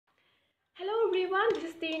Hello everyone, this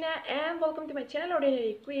is Tina and welcome to my channel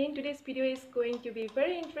Ordinary Queen. Today's video is going to be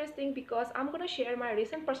very interesting because I'm going to share my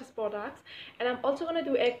recent purchase products and I'm also going to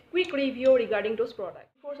do a quick review regarding those products.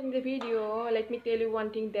 Before starting the video, let me tell you one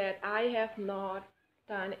thing, that I have not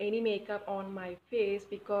done any makeup on my face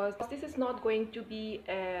because this is not going to be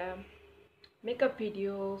a makeup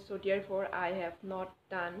video, so therefore I have not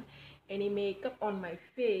done any makeup on my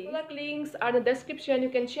face. Product links are in the description, you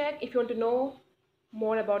can check if you want to know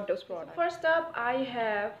more about those products. First up, I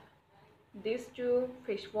have these two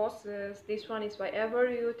face washes. This one is by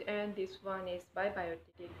Everyuth and this one is by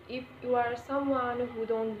Biotique. If you are someone who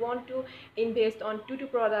don't want to invest on two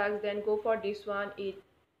products, then go for this one.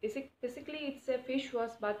 Basically it's a face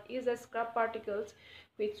wash but is a scrub particles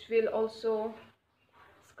which will also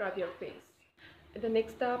scrub your face. The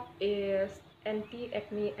next up is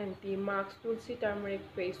anti-acne anti-marks tulsi turmeric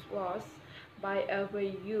face wash by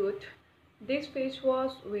Everyuth. This face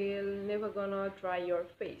wash will never gonna dry your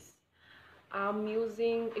face.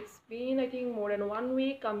 It's been I think more than 1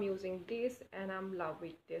 week I'm using this and I'm in love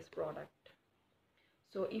with this product.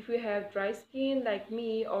 So if you have dry skin like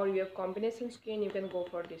me or you have combination skin, you can go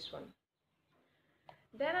for this one.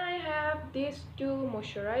 Then I have these two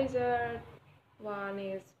moisturizer. One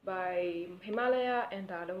is by Himalaya and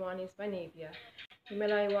the other one is by Nivea.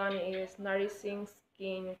 Himalaya one is Nourishing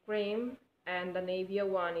Skin Cream and the Nivea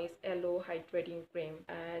one is Aloe Hydrating Cream,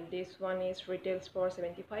 and this one is retails for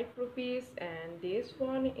 75 rupees and this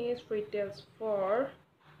one is retails for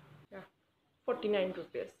 49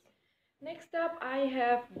 rupees. Next up I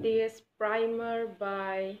have this primer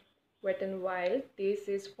by Wet n Wild. This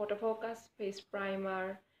is Photo Focus Face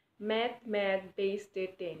Primer Matte Base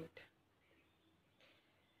Day Tint.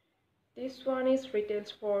 This one is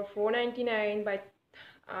retails for $4.99 but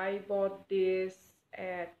I bought this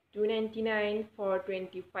at $2.99 for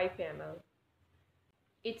 25 ml.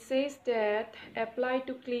 It says that apply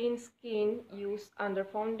to clean skin, use under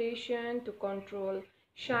foundation to control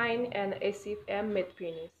shine and achieve a matte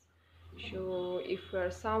finish. So if you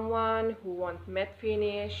are someone who wants matte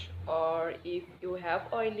finish or if you have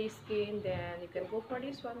oily skin, then you can go for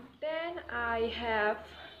this one. Then I have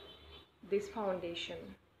this foundation.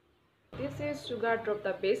 This is Sugar Drop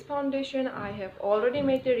the Base Foundation. I have already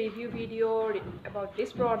made a review video about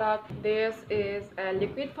this product. This is a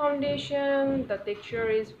liquid foundation. The texture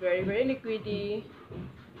is very liquidy,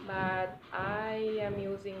 but I am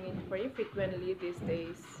using it very frequently these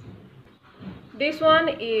days. This one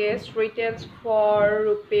is retails for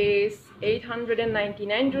rupees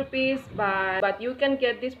 899 rupees, but you can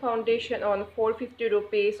get this foundation on 450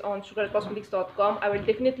 rupees on sugarcosmetics.com. I will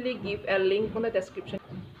definitely give a link on the description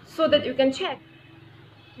so that you can check.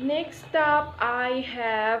 Next up I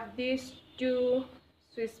have these two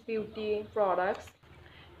Swiss Beauty products.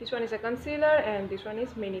 This one is a concealer and this one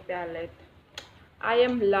is mini palette. I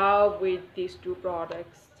am in love with these two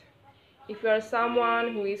products. If you are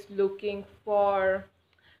someone who is looking for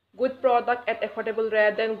good product at affordable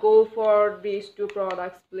rate, then go for these two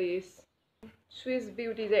products please. Swiss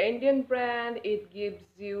Beauty is an Indian brand. It gives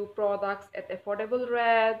you products at affordable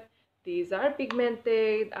rate. These are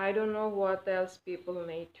pigmented. I don't know what else people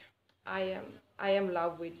need. I am in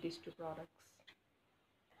love with these two products.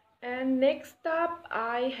 And next up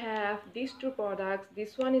I have these two products.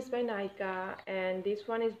 This one is by Nykaa and this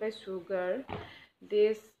one is by Sugar.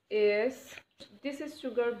 This is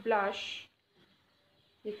Sugar blush.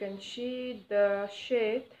 You can see the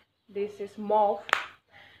shade. This is mauve.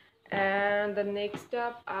 And the next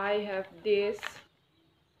up I have this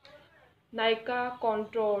Nykaa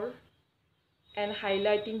contour and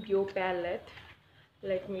highlighting duo palette.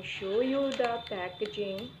 Let me show you the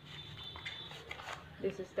packaging.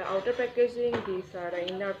 This is the outer packaging, these are the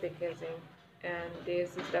inner packaging, and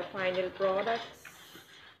this is the final products.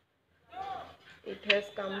 It has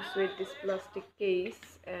comes with this plastic case,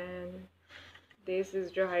 and this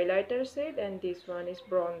is the highlighter shade and this one is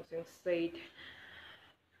bronzing shade.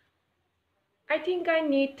 I think I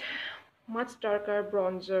need much darker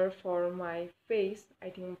bronzer for my face, I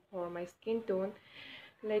think for my skin tone.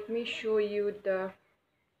 Let me show you the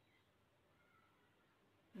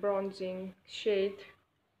bronzing shade.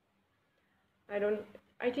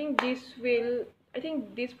 I think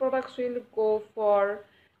these products will go for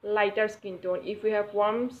lighter skin tone. If you have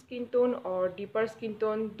warm skin tone or deeper skin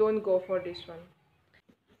tone, don't go for this one.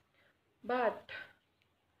 But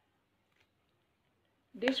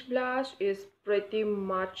this blush is pretty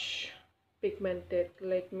much pigmented.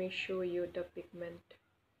 Let me show you the pigment.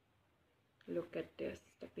 Look at this,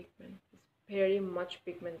 the pigment is very much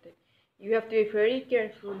pigmented. You have to be very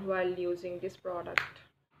careful while using this product.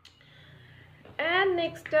 And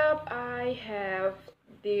next up I have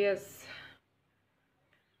this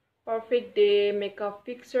Perfect Day Makeup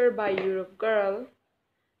Fixer by Europe Girl.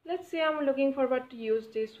 Let's see, I'm looking forward to use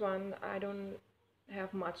this one. I don't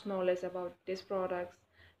have much knowledge about these products.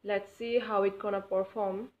 Let's see how it gonna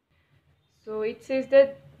perform. So it says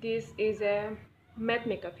that this is a matte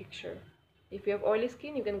makeup fixture. If you have oily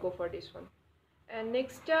skin, you can go for this one. And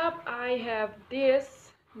next up I have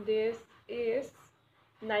this. This is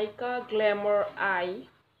Nykaa Glamour Eye,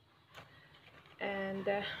 and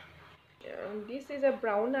this is a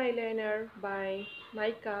brown eyeliner by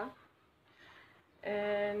Nykaa,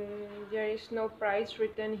 and there is no price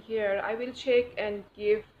written here. I will check and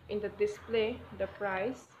give in the display the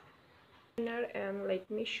price. And let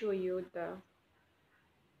me show you the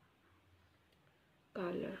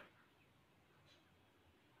color.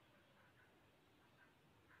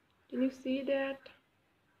 Can you see that?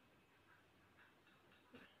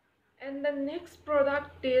 And the next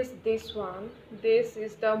product is this one. This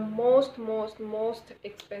is the most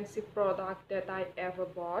expensive product that I ever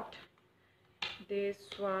bought. This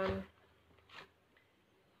one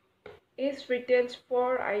is retails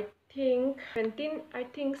for I think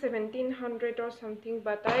 1700 or something,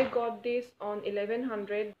 but I got this on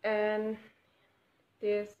 1100. And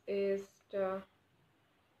this is the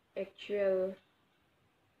actual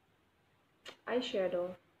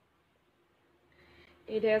eyeshadow.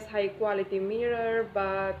 It has high quality mirror,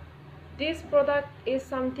 but this product is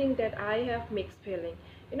something that I have mixed feeling.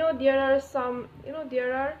 There are some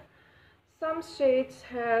shades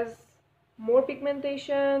has more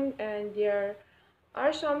pigmentation, and there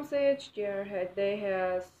are some shades they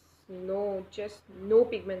has just no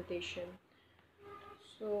pigmentation.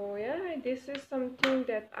 So yeah, this is something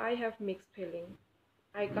that I have mixed feeling.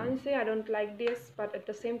 I can't say I don't like this, but at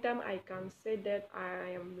the same time I can't say that I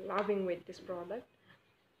am loving with this product.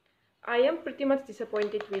 I am pretty much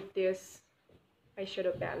disappointed with this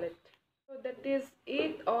eyeshadow palette. So that is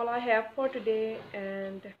it, all I have for today.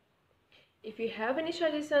 And if you have any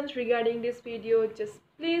suggestions regarding this video, just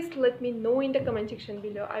please let me know in the comment section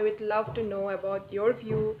below. I would love to know about your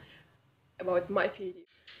view about my video.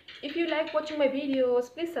 If you like watching my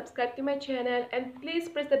videos, please subscribe to my channel and please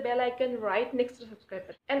press the bell icon right next to the subscribe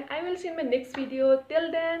button. And I will see you in my next video.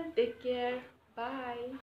 Till then, take care. Bye.